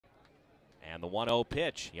And the 1-0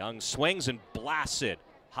 pitch. Young swings and blasts it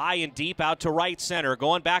high and deep out to right center.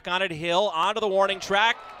 Going back on it, Hill onto the warning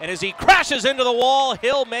track. And as he crashes into the wall,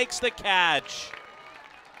 Hill makes the catch.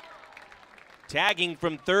 Tagging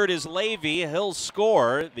from third is Levy. He'll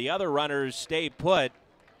score. The other runners stay put.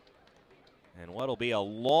 And what'll be a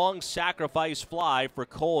long sacrifice fly for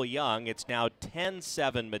Cole Young. It's now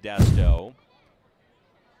 10-7 Modesto.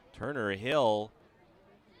 Turner Hill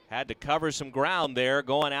had to cover some ground there,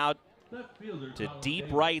 going out to deep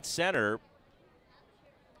right center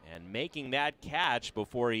and making that catch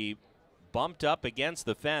before he bumped up against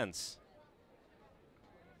the fence.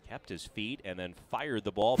 Kept his feet and then fired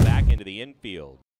the ball back into the infield.